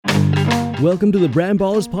Welcome to the Brand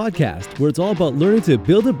Ballers Podcast, where it's all about learning to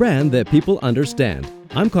build a brand that people understand.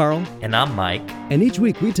 I'm Carl. And I'm Mike. And each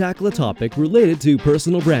week we tackle a topic related to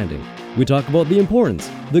personal branding. We talk about the importance,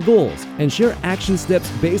 the goals, and share action steps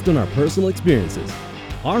based on our personal experiences.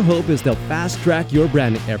 Our hope is to fast-track your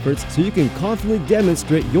branding efforts so you can confidently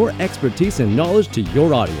demonstrate your expertise and knowledge to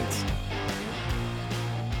your audience.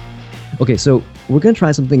 Okay, so we're going to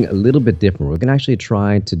try something a little bit different. We're going to actually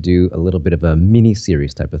try to do a little bit of a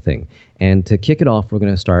mini-series type of thing. And to kick it off, we're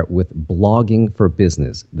going to start with blogging for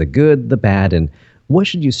business, the good, the bad, and what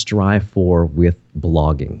should you strive for with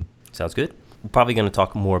blogging? Sounds good. We're probably going to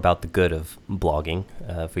talk more about the good of blogging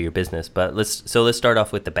for your business, but let's start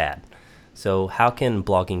off with the bad. So how can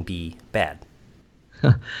blogging be bad?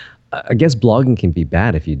 I guess blogging can be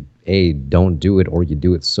bad if you, A, don't do it, or you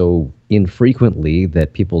do it so infrequently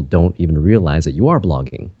that people don't even realize that you are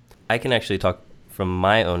blogging. I can actually talk from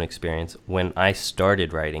my own experience when I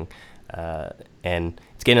started writing, and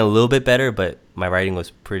it's getting a little bit better, but my writing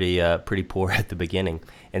was pretty poor at the beginning.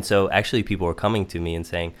 And so actually people were coming to me and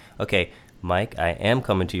saying, okay, Mike, I am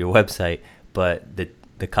coming to your website, but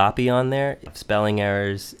the copy on there, spelling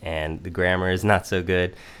errors and the grammar is not so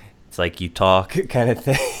good. It's like you talk kind of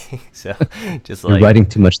thing. So just like you're writing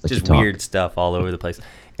too much like just you talk. Weird stuff all over the place.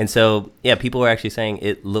 And so, yeah, people were actually saying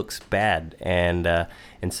it looks bad. And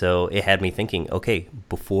so it had me thinking, okay,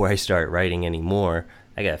 before I start writing anymore,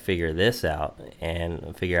 I got to figure this out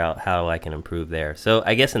and figure out how I can improve there. So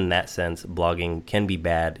I guess in that sense, blogging can be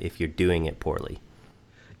bad if you're doing it poorly.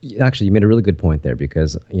 Actually, you made a really good point there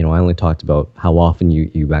because, I only talked about how often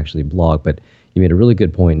you actually blog, but you made a really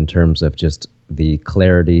good point in terms of just the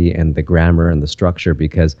clarity and the grammar and the structure,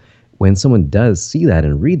 because when someone does see that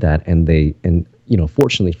and read that and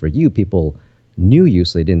fortunately for you, people knew you,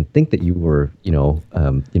 so they didn't think that you were,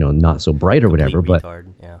 not so bright or whatever, but retard,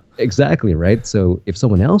 yeah. Exactly, right? So if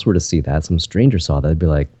someone else were to see that, some stranger saw that, they'd be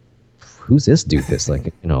like, who's this dude?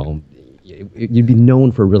 You'd be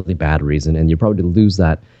known for a really bad reason, and you'd probably lose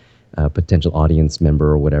that potential audience member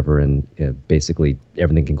or whatever, and basically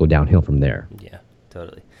everything can go downhill from there. Yeah,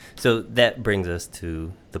 totally. So that brings us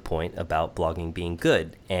to the point about blogging being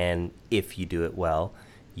good, and if you do it well,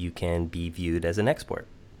 you can be viewed as an expert.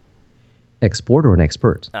 Export or an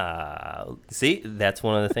expert? See, that's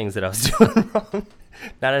one of the things that I was doing wrong.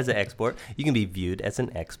 Not as an export. You can be viewed as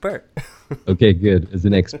an expert. Okay, good. As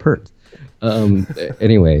an expert.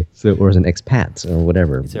 Anyway, or as an expat or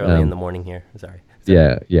whatever. It's early in the morning here. Sorry.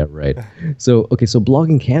 Yeah, right. So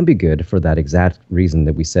blogging can be good for that exact reason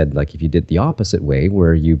that we said, like if you did the opposite way,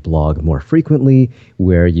 where you blog more frequently,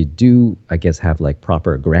 where you do, I guess, have like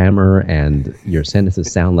proper grammar and your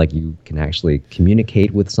sentences sound like you can actually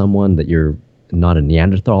communicate with someone, that you're not a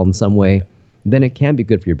Neanderthal in some way, then it can be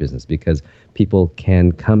good for your business because people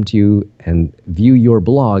can come to you and view your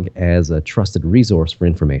blog as a trusted resource for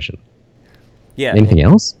information. Yeah. Anything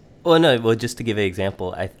else? Well, just to give an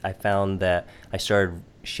example, I found that I started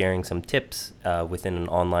sharing some tips within an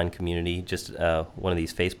online community, just one of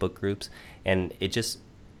these Facebook groups, and it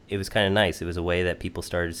was kind of nice. It was a way that people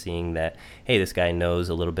started seeing that, hey, this guy knows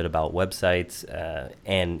a little bit about websites,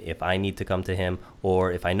 and if I need to come to him,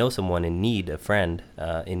 or if I know someone in need, a friend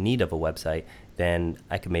in need of a website, then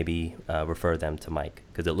I could maybe refer them to Mike,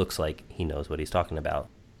 because it looks like he knows what he's talking about.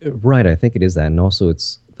 Right, I think it is that, and also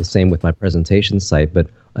it's the same with my presentation site, but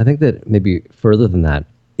I think that maybe further than that,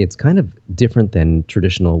 it's kind of different than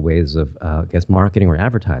traditional ways of, marketing or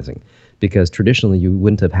advertising, because traditionally you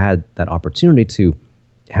wouldn't have had that opportunity to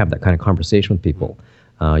have that kind of conversation with people.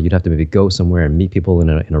 You'd have to maybe go somewhere and meet people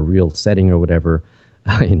in a real setting or whatever,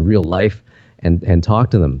 in real life, and talk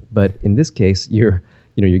to them. But in this case, you're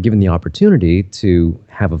given the opportunity to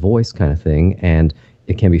have a voice kind of thing, and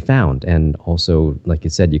it can be found. And also, like you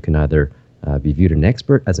said, you can either be viewed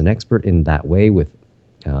as an expert in that way with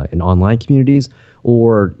in online communities,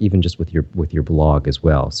 or even just with your blog as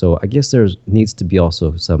well. So I guess there needs to be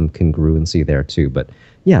also some congruency there too. But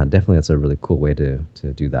yeah, definitely that's a really cool way to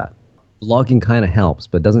do that. Blogging kind of helps,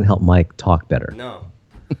 but doesn't help Mike talk better. No.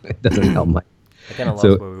 It doesn't help Mike. I kind of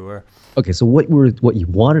lost where we were. Okay, so what you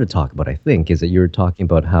wanted to talk about, I think, is that you were talking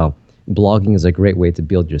about how blogging is a great way to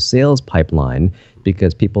build your sales pipeline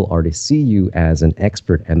because people already see you as an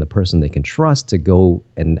expert and the person they can trust to go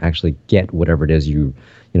and actually get whatever it is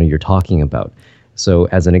you're talking about. So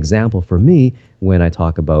as an example for me, when I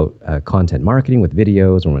talk about content marketing with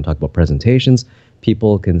videos, or when I talk about presentations,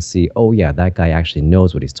 people can see, oh yeah, that guy actually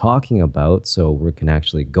knows what he's talking about, so we can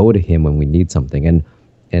actually go to him when we need something.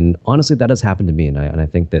 And honestly, that has happened to me, and I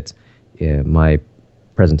think that my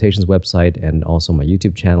presentations website and also my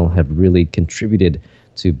YouTube channel have really contributed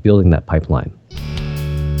to building that pipeline.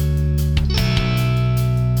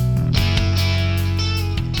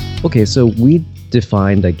 Okay, so we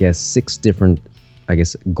defined, I guess, six different, I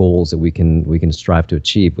guess, goals that we can strive to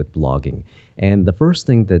achieve with blogging. And the first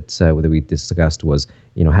thing that we discussed was,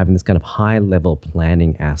 having this kind of high level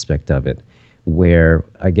planning aspect of it, where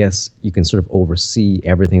I guess you can sort of oversee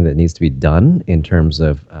everything that needs to be done in terms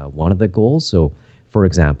of one of the goals. So, for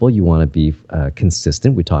example, you want to be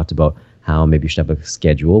consistent. We talked about how maybe you should have a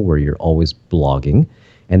schedule where you're always blogging.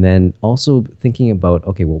 And then also thinking about,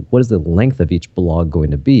 okay, well, what is the length of each blog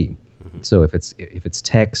going to be? So if it's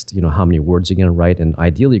text, how many words you're going to write, and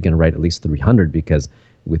ideally you're going to write at least 300, because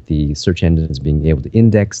with the search engines being able to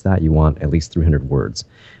index that, you want at least 300 words.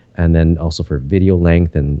 And then also for video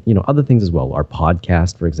length and other things as well. Our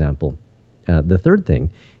podcast, for example. The third thing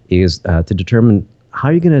is to determine how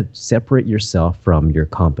you're going to separate yourself from your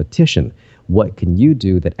competition. What can you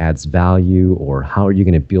do that adds value, or how are you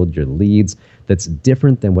going to build your leads that's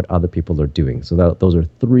different than what other people are doing? So those are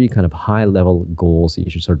three kind of high-level goals that you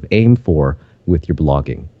should sort of aim for with your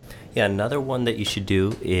blogging. Yeah, another one that you should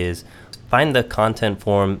do is find the content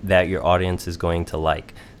form that your audience is going to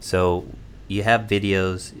like. So you have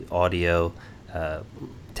videos, audio,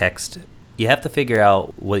 text. You have to figure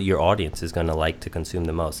out what your audience is going to like to consume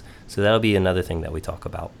the most. So that'll be another thing that we talk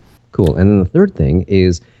about. Cool. And then the third thing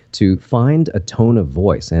is to find a tone of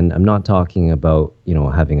voice. And I'm not talking about,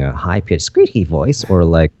 having a high-pitched squeaky voice or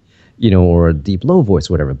or a deep low voice,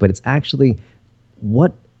 whatever, but it's actually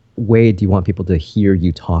what way do you want people to hear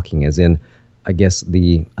you talking, as in, I guess,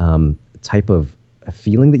 the type of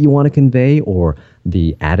feeling that you want to convey or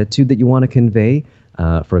the attitude that you want to convey.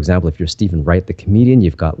 For example, if you're Stephen Wright, the comedian,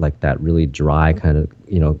 you've got like that really dry kind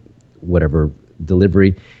of, whatever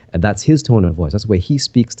delivery. And that's his tone of voice. That's the way he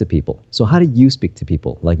speaks to people. So how do you speak to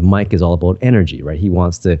people? Like Mike is all about energy, right? He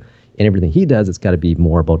wants to, in everything he does, it's got to be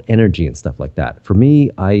more about energy and stuff like that. For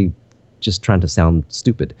me, I just trying to sound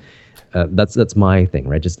stupid. That's my thing,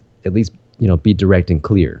 right? Just at least, be direct and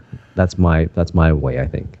clear. That's my way, I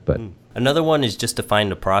think. But another one is just to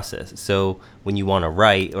find a process. So when you want to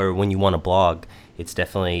write or when you want to blog, it's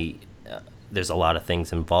definitely, there's a lot of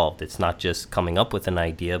things involved. It's not just coming up with an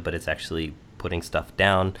idea, but it's actually putting stuff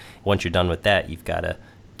down. Once you're done with that, you've got to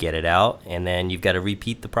get it out, and then you've got to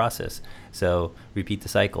repeat the process. So repeat the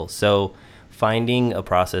cycle. So finding a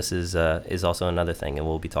process is also another thing, and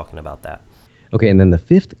we'll be talking about that. Okay, and then the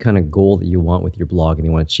fifth kind of goal that you want with your blog and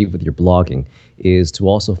you want to achieve with your blogging is to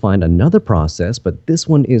also find another process, but this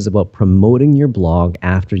one is about promoting your blog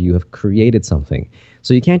after you have created something.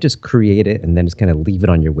 So you can't just create it and then just kind of leave it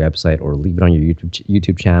on your website or leave it on your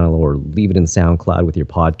YouTube channel or leave it in SoundCloud with your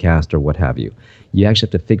podcast or what have you. You actually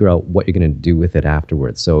have to figure out what you're going to do with it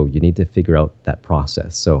afterwards. So you need to figure out that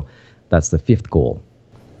process. So that's the fifth goal.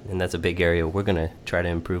 And that's a big area we're going to try to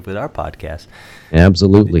improve with our podcast.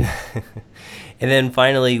 Absolutely. And then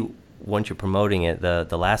finally, once you're promoting it,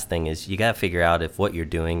 the last thing is you got to figure out if what you're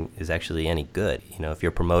doing is actually any good. If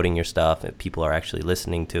you're promoting your stuff, if people are actually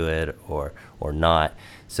listening to it or not.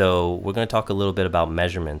 So we're going to talk a little bit about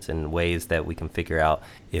measurements and ways that we can figure out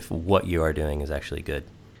if what you are doing is actually good.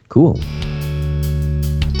 Cool.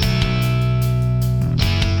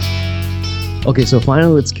 Okay, so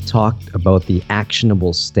finally, let's talk about the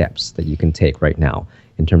actionable steps that you can take right now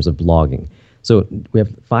in terms of blogging. So we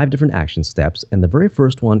have 5 different action steps, and the very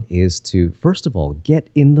first one is to, first of all,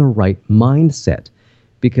 get in the right mindset,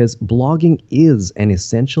 because blogging is an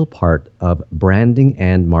essential part of branding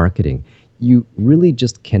and marketing. You really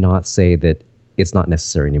just cannot say that it's not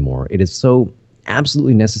necessary anymore. It is so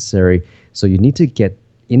absolutely necessary, so you need to get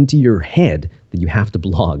into your head that you have to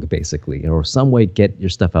blog, basically, or some way get your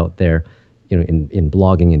stuff out there, in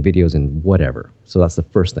blogging and videos and whatever. So that's the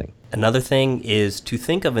first thing. Another thing is to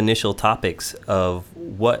think of initial topics of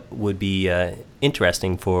what would be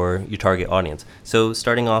interesting for your target audience. So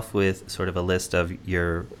starting off with sort of a list of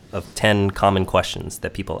 10 common questions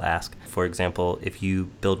that people ask. For example, if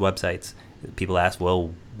you build websites, people ask,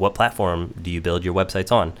 well, what platform do you build your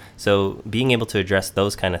websites on? So being able to address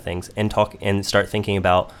those kind of things and start thinking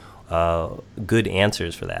about good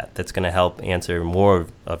answers for that. That's going to help answer more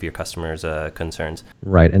of your customers' concerns.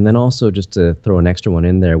 Right. And then also just to throw an extra one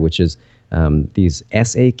in there, which is these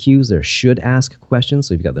SAQs, they're should ask questions.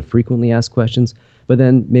 So you've got the frequently asked questions, but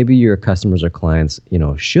then maybe your customers or clients,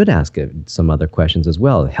 should ask some other questions as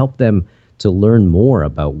well. Help them to learn more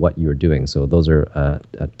about what you're doing. So those are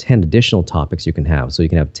 10 additional topics you can have. So you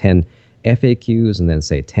can have 10 FAQs and then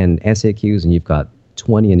say 10 SAQs, and you've got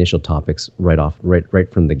 20 initial topics right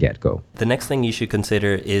from the get-go. The next thing you should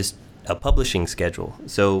consider is a publishing schedule.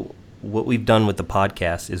 So what we've done with the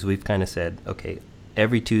podcast is we've kind of said, okay,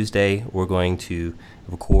 every Tuesday we're going to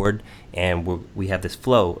record, and we have this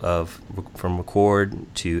flow of from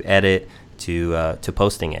record to edit to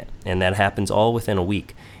posting it, and that happens all within a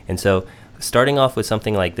week. And so starting off with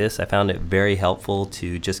something like this, I found it very helpful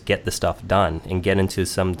to just get the stuff done and get into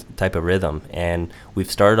some type of rhythm. And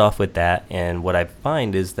we've started off with that, and what I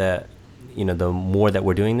find is that, you know, the more that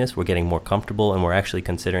we're doing this, we're getting more comfortable, and we're actually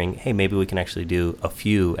considering, hey, maybe we can actually do a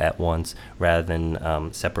few at once rather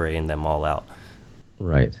than separating them all out.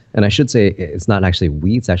 Right. And I should say it's not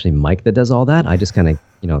actually it's actually Mike that does all that. I just kind of,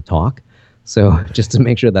 talk. So just to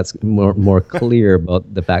make sure that's more clear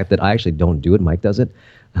about the fact that I actually don't do it, Mike does it.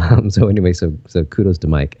 So anyway, so kudos to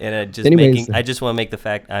Mike. And I just want to make the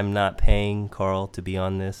fact I'm not paying Carl to be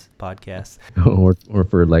on this podcast. or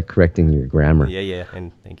for like correcting your grammar. Yeah,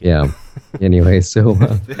 and thank you. Yeah. Anyway, so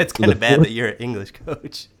that's kind of bad that you're an English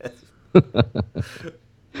coach.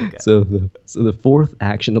 Okay. So the fourth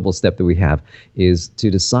actionable step that we have is to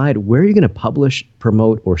decide where you're going to publish,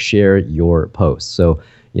 promote, or share your posts. So,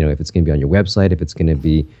 if it's going to be on your website, if it's going to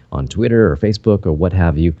be on Twitter or Facebook or what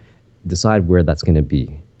have you, decide where that's going to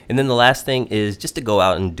be. And then the last thing is just to go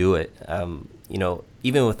out and do it.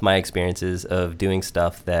 Even with my experiences of doing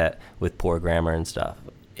stuff that with poor grammar and stuff,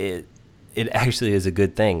 it actually is a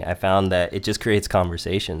good thing. I found that it just creates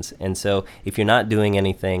conversations. And so if you're not doing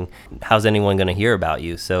anything, how's anyone going to hear about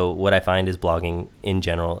you? So what I find is blogging in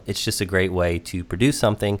general, it's just a great way to produce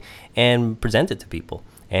something and present it to people.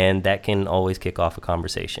 And that can always kick off a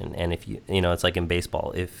conversation. And if it's like in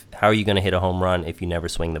baseball, how are you going to hit a home run if you never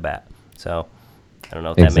swing the bat? So I don't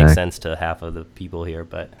know if that makes sense to half of the people here,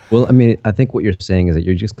 but. Well, I mean, I think what you're saying is that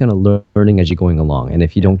you're just kind of learning as you're going along. And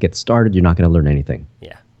if you don't get started, you're not going to learn anything.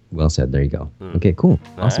 Yeah. Well said. There you go. Okay, cool.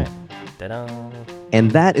 Awesome. Right. Ta-da.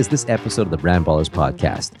 And that is this episode of the Brand Ballers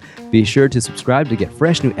podcast. Be sure to subscribe to get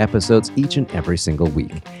fresh new episodes each and every single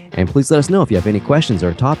week. And please let us know if you have any questions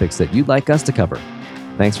or topics that you'd like us to cover.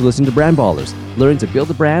 Thanks for listening to Brand Ballers, learning to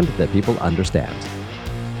build a brand that people understand.